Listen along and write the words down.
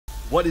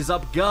What is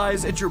up,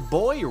 guys? It's your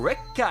boy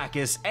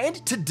Recluse, and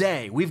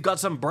today we've got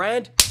some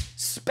brand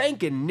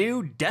spankin'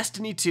 new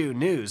Destiny 2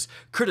 news,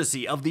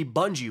 courtesy of the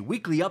Bungie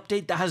weekly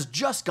update that has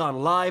just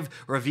gone live,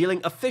 revealing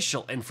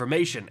official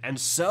information. And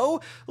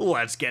so,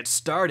 let's get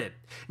started.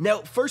 Now,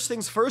 first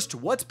things first,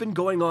 what's been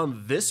going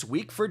on this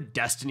week for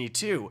Destiny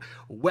 2?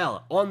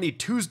 Well, on the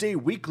Tuesday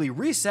weekly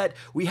reset,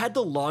 we had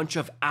the launch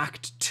of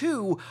Act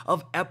 2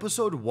 of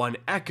Episode 1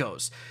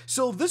 Echoes.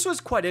 So this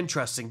was quite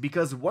interesting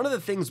because one of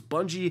the things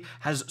Bungie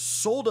has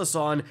sold us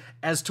on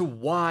as to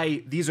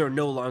why these are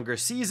no longer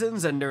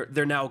seasons and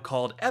they're now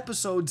called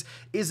episodes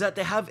is that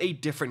they have a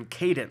different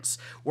cadence.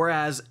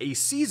 Whereas a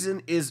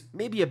season is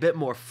maybe a bit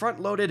more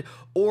front-loaded,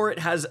 or it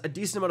has a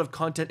decent amount of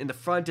content in the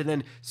front and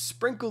then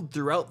sprinkled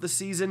throughout the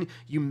season,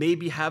 you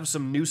maybe have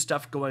some new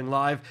stuff going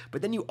live,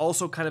 but then you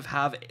also kind of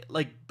have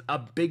like a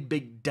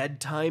big dead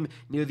time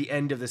near the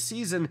end of the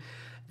season.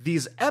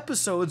 These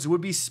episodes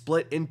would be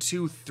split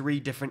into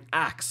 3 different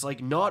acts.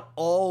 Like, not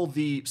all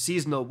the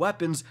seasonal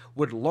weapons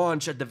would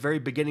launch at the very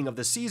beginning of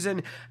the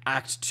season.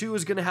 Act 2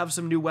 is going to have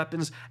some new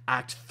weapons.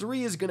 Act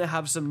 3 is going to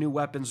have some new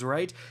weapons,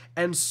 right?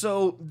 And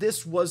so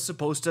this was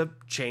supposed to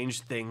change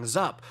things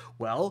up.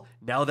 Well,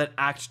 now that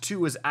Act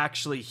 2 is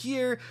actually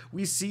here,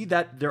 we see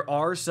that there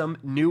are some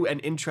new and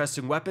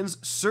interesting weapons.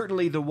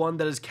 Certainly the one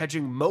that is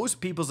catching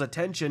most people's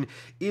attention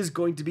is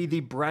going to be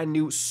the brand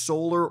new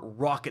Solar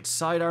Rocket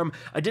Sidearm.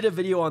 I did a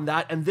video on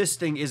that, and this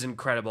thing is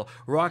incredible.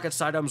 Rocket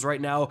sidearms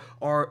right now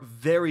are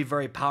very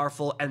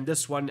powerful, and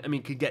this one, I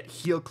mean, could get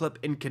heal clip,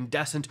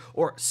 incandescent,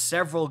 or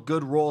several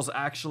good rolls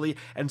actually,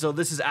 and so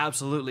this is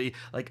absolutely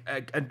like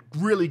a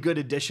really good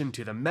addition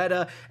to the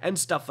meta and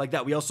stuff like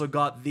that. We also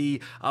got the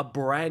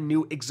brand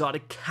new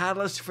exotic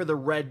catalyst for the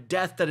Red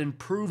Death that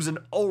improves an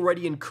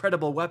already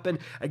incredible weapon.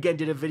 Again,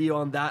 did a video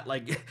on that.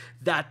 Like,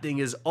 that thing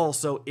is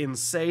also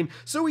insane.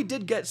 So we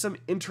did get some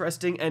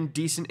interesting and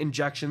decent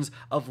injections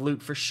of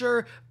loot for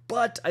sure,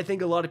 but I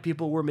think a lot of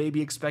people were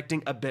maybe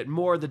expecting a bit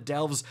more. The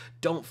delves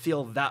don't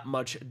feel that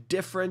much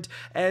different,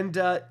 and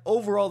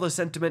overall the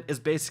sentiment is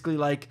basically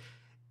like,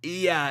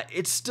 yeah,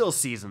 it's still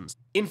seasons.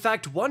 In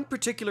fact, one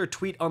particular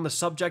tweet on the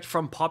subject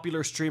from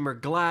popular streamer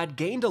Glad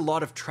gained a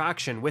lot of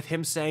traction, with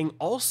him saying,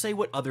 "I'll say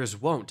what others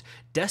won't.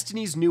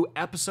 Destiny's new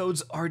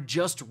episodes are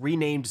just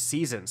renamed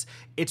seasons.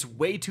 It's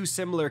way too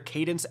similar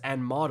cadence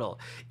and model.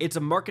 It's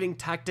a marketing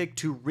tactic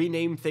to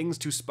rename things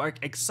to spark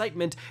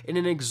excitement in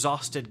an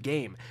exhausted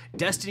game.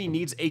 Destiny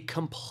needs a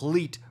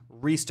complete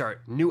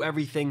restart. New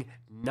everything,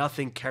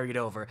 nothing carried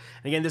over."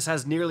 And again, this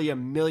has nearly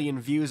 1 million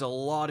views. A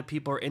lot of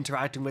people are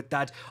interacting with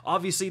that.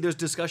 Obviously, there's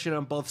discussion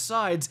on both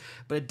sides,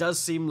 but it does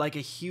seem like a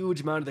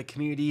huge amount of the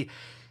community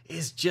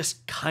is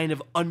just kind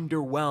of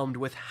underwhelmed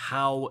with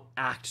how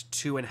Act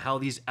 2 and how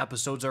these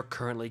episodes are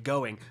currently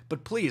going.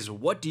 But please,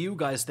 what do you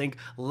guys think?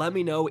 Let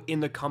me know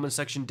in the comment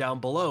section down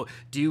below.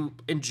 Do you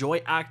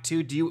enjoy Act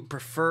 2? Do you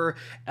prefer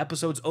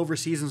episodes over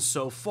seasons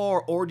so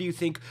far? Or do you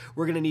think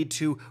we're going to need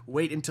to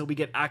wait until we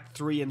get Act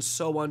 3 and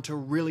so on to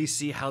really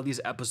see how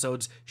these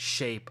episodes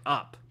shape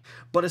up?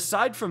 But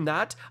aside from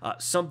that,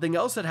 something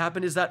else that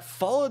happened is that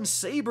Fallen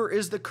Saber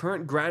is the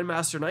current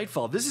Grandmaster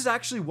Nightfall. This is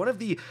actually one of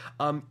the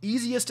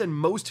easiest and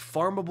most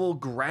farmable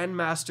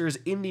Grandmasters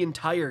in the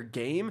entire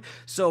game.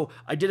 So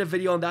I did a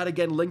video on that,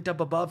 again, linked up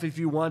above. If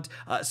you want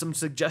some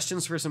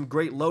suggestions for some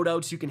great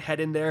loadouts, you can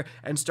head in there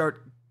and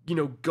start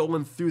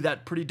going through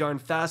that pretty darn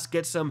fast,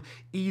 get some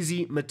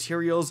easy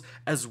materials,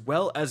 as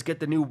well as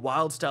get the new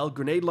wild style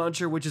grenade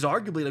launcher, which is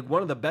arguably like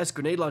one of the best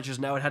grenade launchers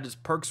now. It had its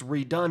perks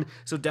redone,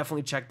 so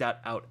definitely check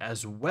that out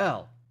as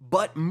well.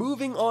 But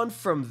moving on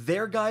from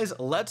there, guys,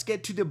 let's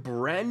get to the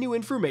brand new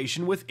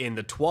information within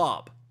the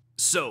TWAB.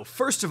 So,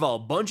 first of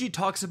all, Bungie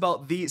talks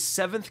about the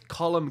 7th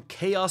Column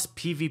Chaos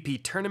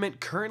PvP tournament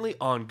currently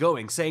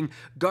ongoing, saying,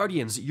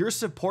 "Guardians, your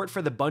support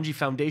for the Bungie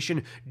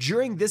Foundation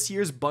during this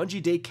year's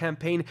Bungie Day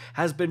campaign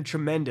has been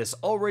tremendous.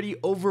 Already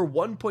over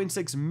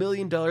 $1.6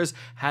 million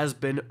has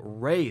been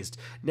raised."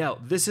 Now,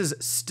 this is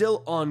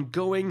still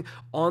ongoing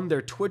on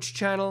their Twitch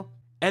channel,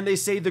 and they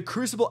say the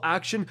Crucible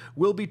action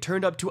will be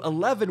turned up to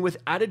 11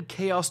 with added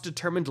chaos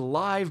determined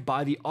live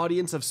by the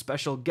audience of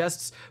special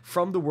guests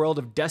from the world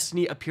of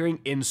Destiny appearing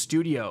in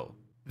studio.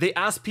 They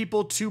asked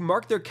people to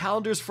mark their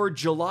calendars for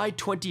July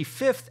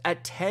 25th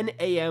at 10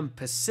 a.m.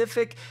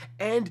 Pacific,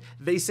 and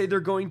they say they're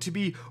going to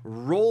be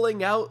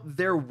rolling out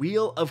their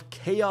Wheel of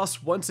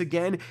Chaos once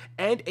again,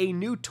 and a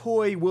new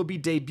toy will be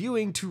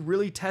debuting to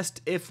really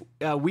test if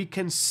we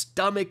can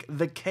stomach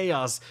the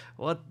chaos.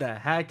 What the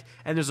heck?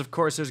 And there's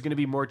going to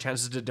be more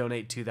chances to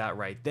donate to that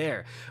right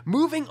there.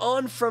 Moving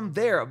on from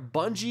there,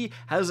 Bungie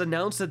has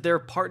announced that they're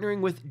partnering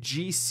with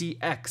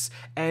GCX,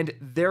 and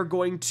they're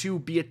going to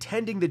be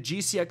attending the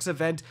GCX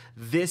event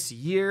this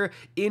year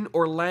in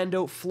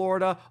Orlando,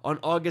 Florida on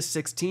August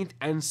 16th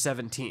and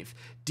 17th.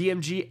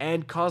 DMG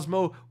and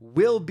Cosmo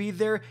will be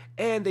there,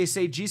 and they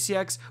say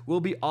GCX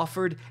will be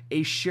offered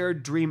a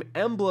shared dream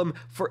emblem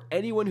for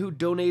anyone who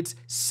donates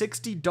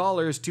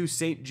 $60 to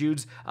St.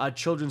 Jude's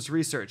Children's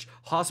Research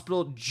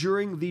Hospital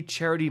during the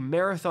charity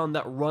marathon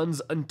that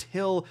runs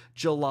until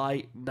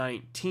July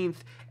 19th.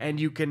 And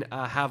you can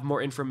have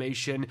more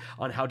information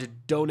on how to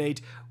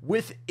donate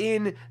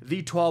within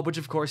the TWAB, which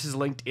of course is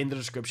linked in the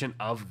description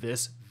of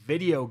this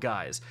video,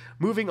 guys.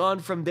 Moving on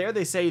from there,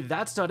 they say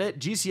that's not it.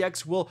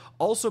 GCX will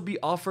also be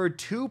offered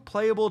 2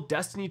 playable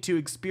Destiny 2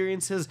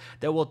 experiences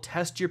that will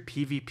test your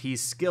PvP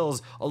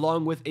skills,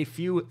 along with a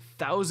few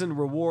thousand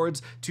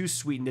rewards to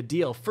sweeten the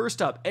deal.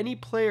 First up, any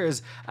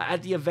players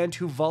at the event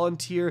who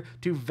volunteer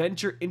to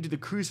venture into the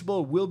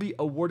Crucible will be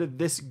awarded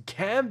this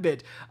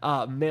Gambit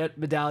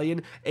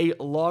medallion, a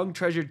long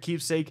treasured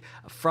keepsake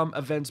from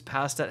events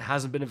past that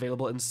hasn't been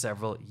available in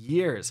several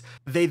years.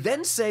 They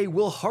then say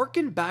we'll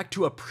harken back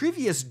to a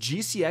previous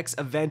GCX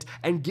event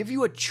and give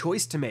you a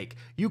choice to make.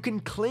 You can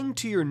cling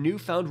to your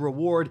newfound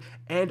reward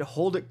and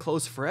hold it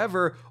close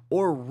forever,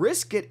 or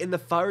risk it in the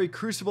fiery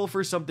crucible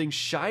for something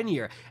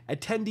shinier.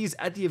 Attendees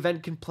at the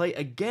event can play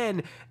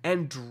again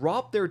and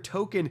drop their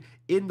token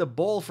in the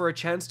bowl for a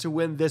chance to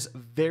win this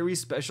very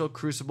special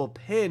crucible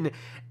pin,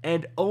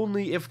 and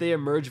only if they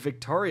emerge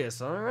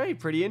victorious. All right,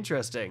 pretty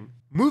interesting.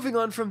 Moving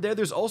on from there,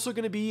 there's also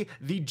going to be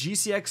the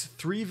GCX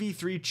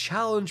 3v3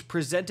 challenge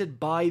presented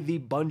by the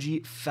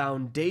Bungie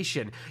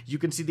Foundation. You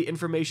can see the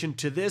information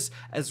to this,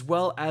 as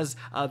well as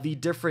the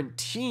different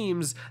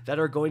teams that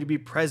are going to be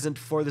present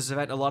for this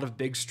event. A lot of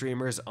big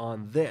streamers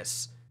on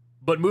this.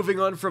 But moving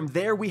on from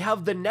there, we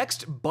have the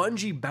next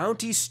Bungie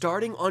bounty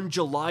starting on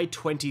July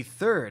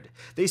 23rd.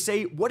 They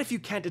say, what if you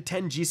can't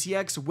attend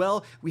GCX?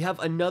 Well, we have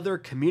another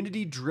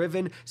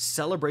community-driven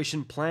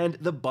celebration planned,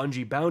 the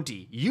Bungie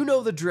bounty. You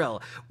know the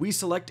drill. We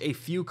select a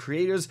few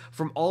creators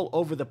from all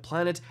over the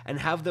planet and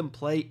have them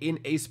play in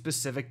a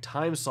specific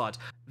time slot.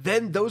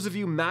 Then those of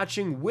you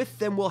matching with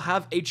them will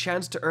have a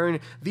chance to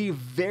earn the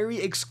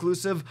very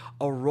exclusive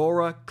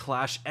Aurora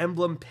Clash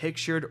emblem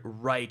pictured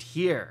right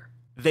here.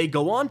 They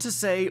go on to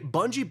say,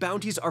 Bungie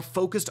bounties are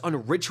focused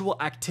on ritual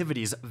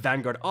activities,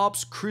 Vanguard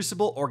Ops,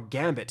 Crucible, or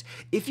Gambit.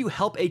 If you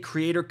help a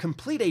creator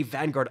complete a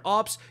Vanguard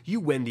Ops, you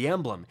win the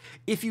emblem.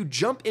 If you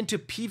jump into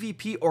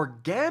PvP or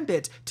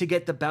Gambit to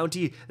get the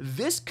bounty,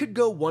 this could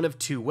go one of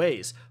 2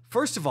 ways.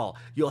 First of all,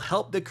 you'll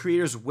help the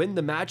creators win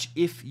the match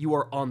if you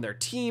are on their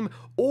team,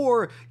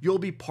 or you'll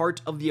be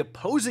part of the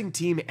opposing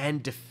team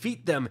and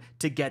defeat them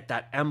to get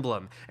that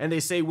emblem. And they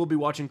say we'll be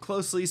watching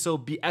closely, so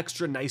be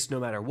extra nice no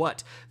matter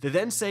what. They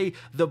then say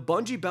the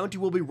Bungie bounty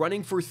will be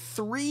running for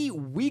 3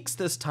 weeks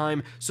this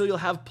time, so you'll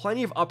have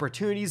plenty of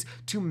opportunities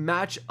to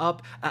match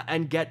up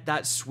and get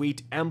that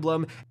sweet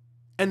emblem.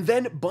 And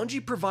then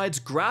Bungie provides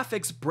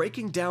graphics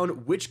breaking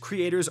down which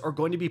creators are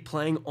going to be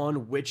playing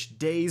on which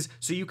days.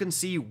 So you can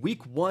see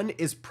week 1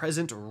 is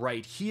present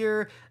right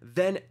here.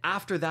 Then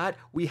after that,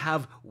 we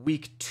have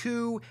week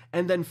 2.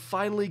 And then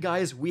finally,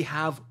 guys, we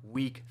have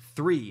week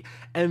 3.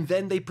 And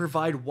then they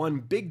provide one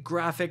big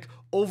graphic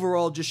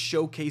overall just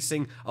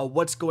showcasing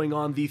what's going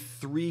on the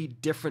 3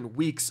 different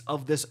weeks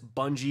of this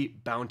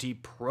Bungie bounty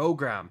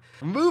program.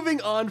 Moving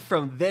on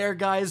from there,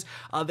 guys,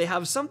 they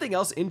have something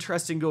else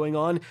interesting going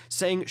on,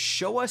 saying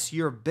show us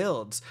your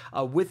builds.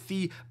 With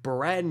the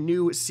brand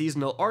new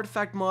seasonal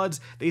artifact mods,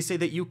 they say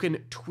that you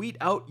can tweet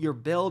out your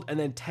build and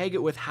then tag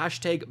it with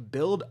hashtag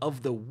build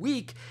of the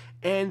week.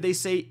 And they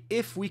say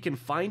if we can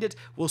find it,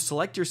 we'll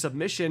select your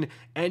submission,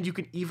 and you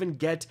can even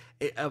get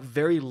a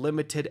very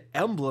limited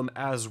emblem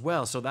as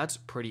well. So that's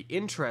pretty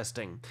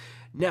interesting.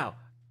 Now,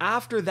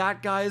 after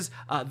that, guys,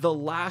 the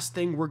last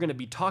thing we're going to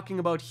be talking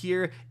about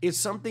here is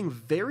something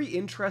very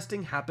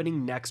interesting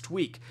happening next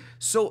week.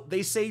 So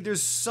they say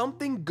there's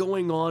something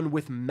going on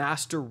with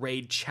Master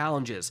Raid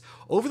challenges.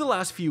 Over the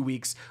last few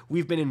weeks,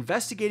 we've been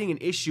investigating an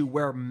issue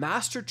where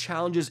Master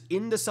challenges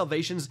in the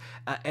Salvation's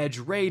Edge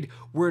raid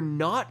were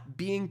not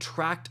being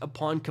tracked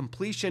upon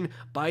completion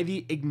by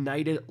the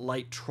Ignited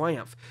Light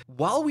Triumph.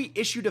 While we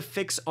issued a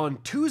fix on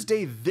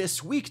Tuesday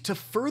this week to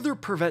further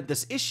prevent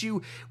this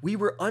issue, we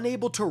were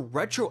unable to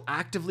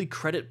retroactively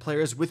credit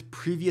players with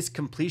previous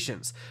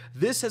completions.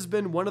 This has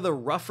been one of the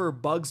rougher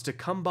bugs to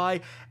come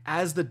by,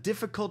 as the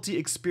difficulty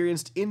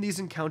experienced in these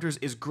encounters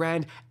is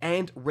grand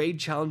and raid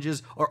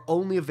challenges are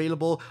only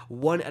available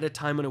 1 at a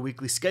time on a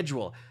weekly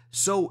schedule.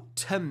 So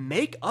to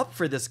make up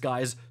for this,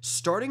 guys,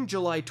 starting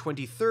July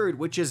 23rd,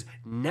 which is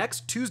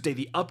next Tuesday,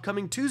 the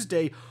upcoming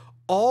Tuesday,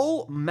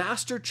 all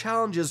Master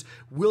challenges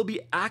will be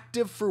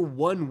active for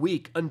 1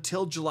 week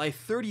until July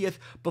 30th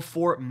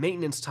before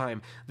maintenance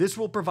time. This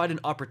will provide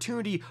an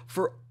opportunity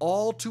for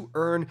all to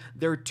earn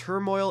their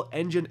Turmoil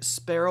Engine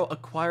Sparrow,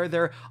 acquire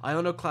their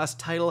Iono class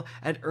title,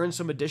 and earn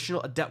some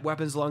additional adept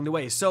weapons along the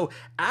way. So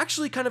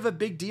actually kind of a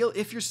big deal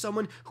if you're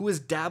someone who is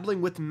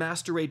dabbling with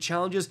Master Raid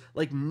challenges.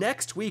 Like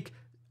next week,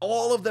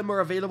 all of them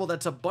are available.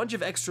 That's a bunch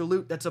of extra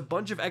loot. That's a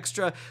bunch of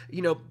extra,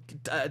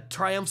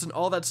 triumphs and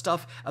all that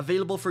stuff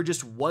available for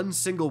just one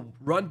single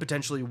run,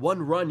 potentially.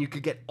 One run, you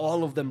could get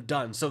all of them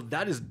done. So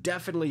that is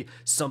definitely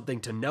something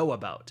to know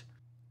about.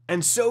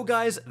 And so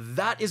guys,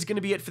 that is going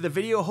to be it for the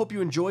video. Hope you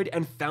enjoyed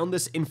and found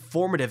this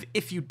informative.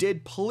 If you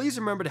did, please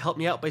remember to help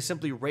me out by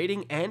simply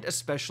rating and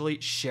especially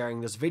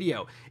sharing this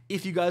video.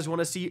 If you guys want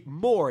to see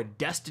more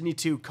Destiny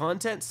 2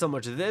 content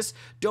similar to this,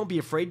 don't be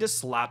afraid to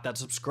slap that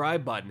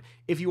subscribe button.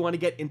 If you want to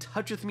get in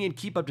touch with me and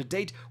keep up to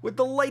date with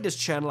the latest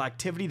channel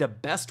activity, the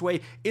best way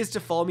is to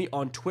follow me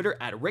on Twitter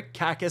at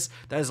RickCacus.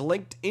 That is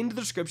linked in the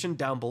description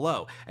down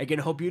below. Again,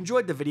 hope you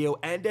enjoyed the video,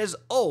 and as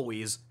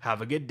always,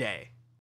 have a good day.